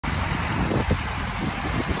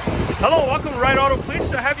Hello, welcome to Right Auto.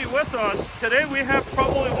 Pleased to have you with us. Today we have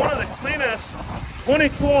probably one of the cleanest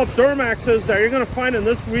 2012 Duramaxes that you're going to find in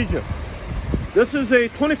this region. This is a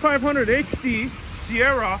 2500 HD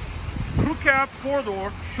Sierra crew cab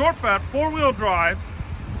 4-door short bed 4-wheel drive,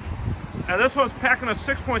 and this one's packing a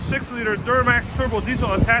 6.6 liter Duramax turbo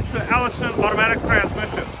diesel attached to Allison automatic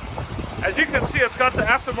transmission. As you can see, it's got the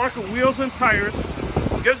aftermarket wheels and tires.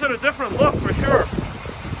 Gives it a different look for sure.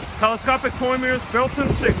 Telescopic tow mirrors,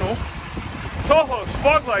 built-in signal, tow hooks,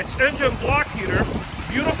 fog lights, engine block heater.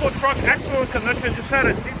 Beautiful truck, excellent condition, just had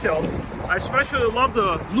it detailed. I especially love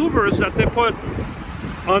the louvers that they put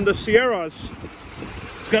on the Sierras.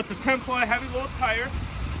 It's got the 10-ply heavy load tire.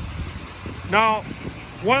 Now,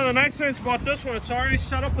 one of the nice things about this one, it's already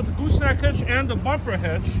set up with the gooseneck hitch and the bumper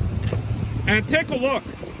hitch. And take a look.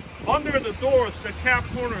 Under the doors, the cab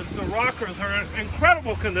corners, the rockers are in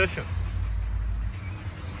incredible condition.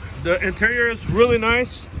 The interior is really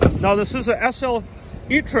nice. Now this is a SLE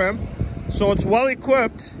trim, so it's well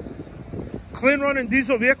equipped. Clean running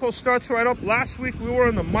diesel vehicle, starts right up. Last week we were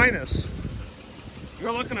in the minus.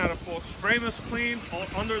 You're looking at it, folks. Frame is clean. All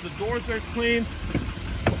under the doors are clean.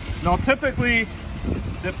 Now typically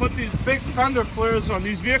they put these big fender flares on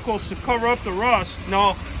these vehicles to cover up the rust.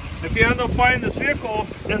 Now if you end up buying this vehicle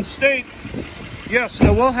in state, yes,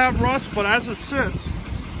 it will have rust, but as it sits,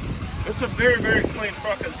 it's a very, very clean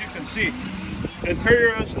truck, as you can see.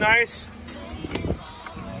 Interior is nice.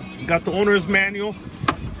 Got the owner's manual,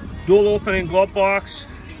 dual opening glove box.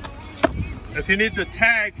 If you need the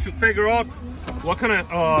tag to figure out what kind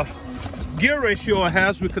of gear ratio it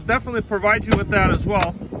has, we could definitely provide you with that as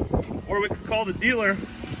well. Or we could call the dealer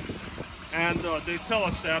and they tell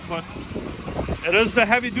us that. But it is the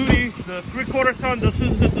heavy duty, the 3/4 ton. This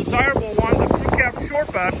is the desirable one, the crew cab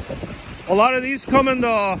short bed. A lot of these come in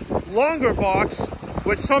the longer box,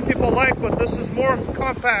 which some people like, but this is more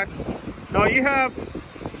compact. Now you have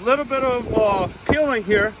a little bit of peeling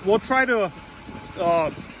here. We'll try to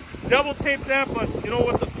double tape that, but you know,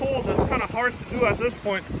 with the cold, it's kind of hard to do at this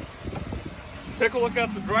point. Take a look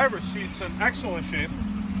at the driver's seat. It's in excellent shape.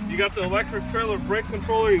 You got the electric trailer brake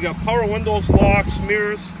controller. You got power windows, locks,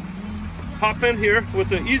 mirrors. Hop in here with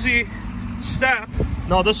the easy step.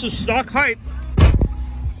 Now this is stock height.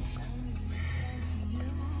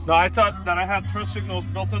 Now I thought that I had turn signals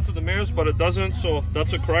built into the mirrors, but it doesn't, so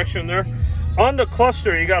that's a correction there. On the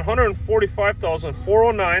cluster, you got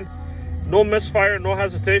 145,409. No misfire, no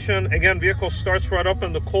hesitation. Again, vehicle starts right up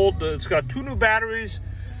in the cold. It's got 2 new batteries.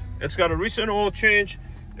 It's got a recent oil change.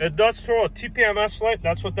 It does throw a TPMS light.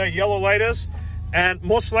 That's what that yellow light is. And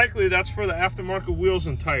most likely that's for the aftermarket wheels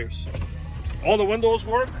and tires. All the windows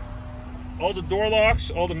work. All the door locks,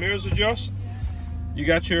 all the mirrors adjust. You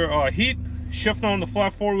got your heat. Shift on the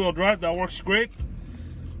flat 4-wheel drive, that works great.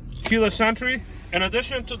 Keyless entry. In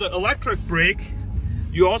addition to the electric brake,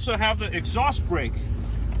 you also have the exhaust brake.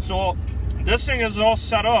 So this thing is all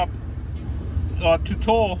set up to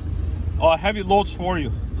tow heavy loads for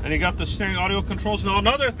you. And you got the steering audio controls. Now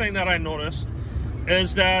another thing that I noticed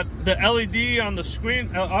is that the LED on the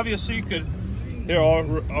screen, obviously you could, here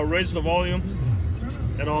I'll raise the volume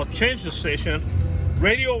and I'll change the station.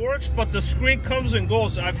 Radio works, but the screen comes and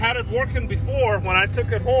goes. I've had it working before when I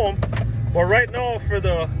took it home, but right now, for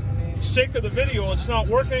the sake of the video, it's not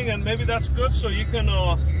working, and maybe that's good, so you can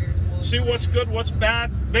see what's good, what's bad.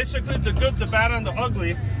 Basically, the good, the bad, and the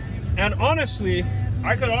ugly. And honestly,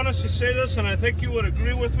 I could honestly say this, and I think you would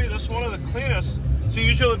agree with me, this is one of the cleanest. See,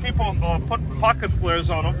 usually people put pocket flares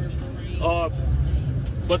on them,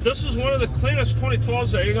 but this is one of the cleanest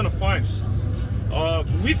 2012s that you're going to find.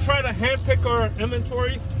 We try to handpick our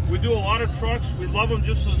inventory. We do a lot of trucks. We love them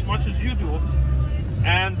just as much as you do.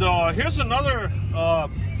 And here's another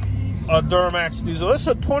Duramax diesel. This is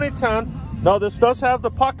a 2010. Now this does have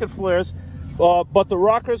the pocket flares, but the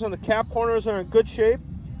rockers and the cab corners are in good shape.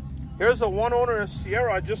 Here's a one-owner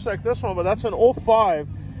Sierra, just like this one, but that's an 05.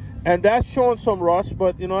 And that's showing some rust,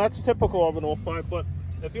 but you know, that's typical of an 05. But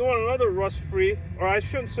if you want another rust-free, or I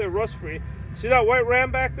shouldn't say rust-free, see that white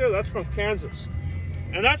Ram back there? That's from Kansas.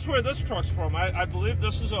 And that's where this truck's from. I believe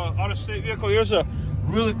this is a out-of-state vehicle. Here's a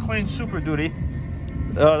really clean Super Duty.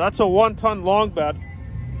 That's a 1-ton long bed.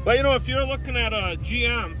 But you know, if you're looking at a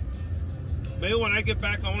GM, maybe when I get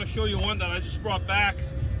back, I want to show you one that I just brought back.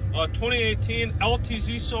 2018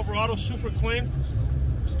 LTZ Silverado, super clean.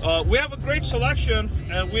 We have a great selection,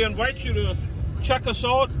 and we invite you to check us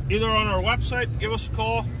out either on our website, give us a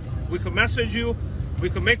call. We can message you. We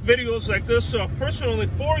can make videos like this personally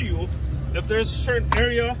for you. If there's a certain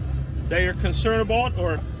area that you're concerned about,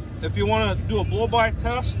 or if you want to do a blow-by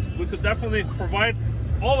test, we could definitely provide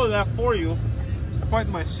all of that for you.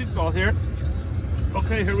 Fighting my seatbelt here.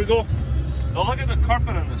 Okay, here we go. Now look at the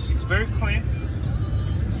carpet on this. It's very clean.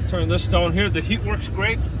 Turn this down here. The heat works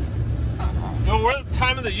great. You know, we're at the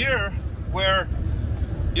time of the year where,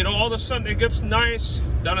 you know, all of a sudden it gets nice,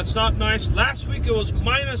 then it's not nice. Last week it was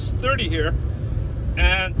minus 30 here,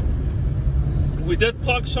 and we did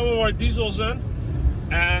plug some of our diesels in,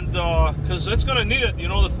 and because it's going to need it. You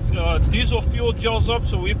know, the diesel fuel gels up,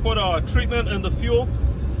 so we put a treatment in the fuel.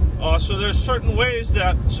 So there's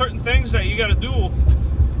certain things that you got to do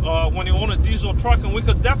when you own a diesel truck, and we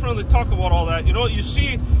could definitely talk about all that. You know, you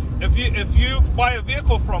see, if you buy a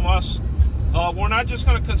vehicle from us, we're not just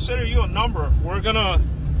going to consider you a number. We're going to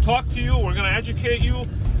talk to you. We're going to educate you.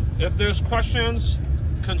 If there's questions,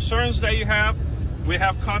 concerns that you have, we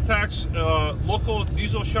have contacts, local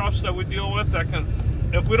diesel shops that we deal with that can,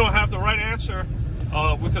 if we don't have the right answer,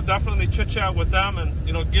 we could definitely chit chat with them and,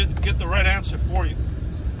 you know, get the right answer for you.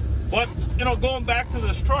 But, you know, going back to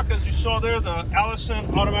this truck, as you saw there, the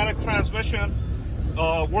Allison automatic transmission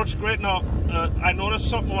works great. Now, I noticed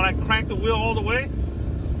something when I cranked the wheel all the way.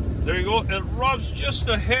 There you go. It rubs just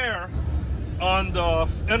a hair on the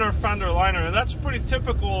inner fender liner, and that's pretty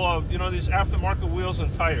typical of, you know, these aftermarket wheels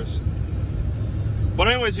and tires. But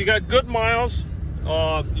anyways, you got good miles.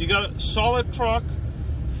 You got a solid truck.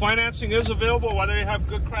 Financing is available, whether you have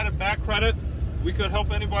good credit, bad credit. We could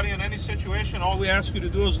help anybody in any situation. All we ask you to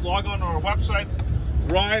do is log on to our website,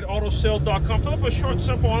 rideautosale.com. Fill up a short,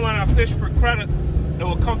 simple online application for credit. It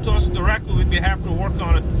will come to us directly. We'd be happy to work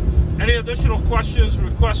on it. Any additional questions,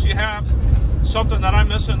 requests you have, something that I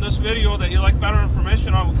missed in this video that you like better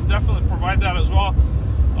information on, we can definitely provide that as well.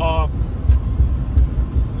 A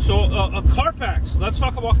Carfax. Let's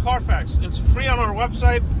talk about Carfax. It's free on our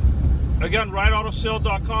website. Again,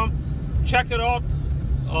 rideautosale.com. Check it out.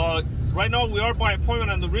 Right now we are by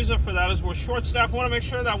appointment, and the reason for that is we're short-staffed. We want to make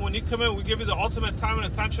sure that when you come in, we give you the ultimate time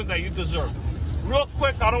and attention that you deserve. Real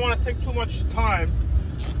quick, I don't want to take too much time.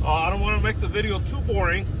 I don't want to make the video too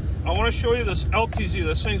boring. I want to show you this LTZ.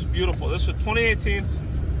 This thing's beautiful. This is a 2018.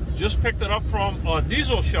 Just picked it up from a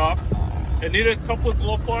diesel shop. It needed a couple of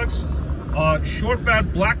glow plugs. Short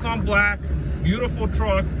bed, black on black, beautiful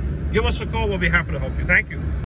truck. Give us a call. We'll be happy to help you. Thank you.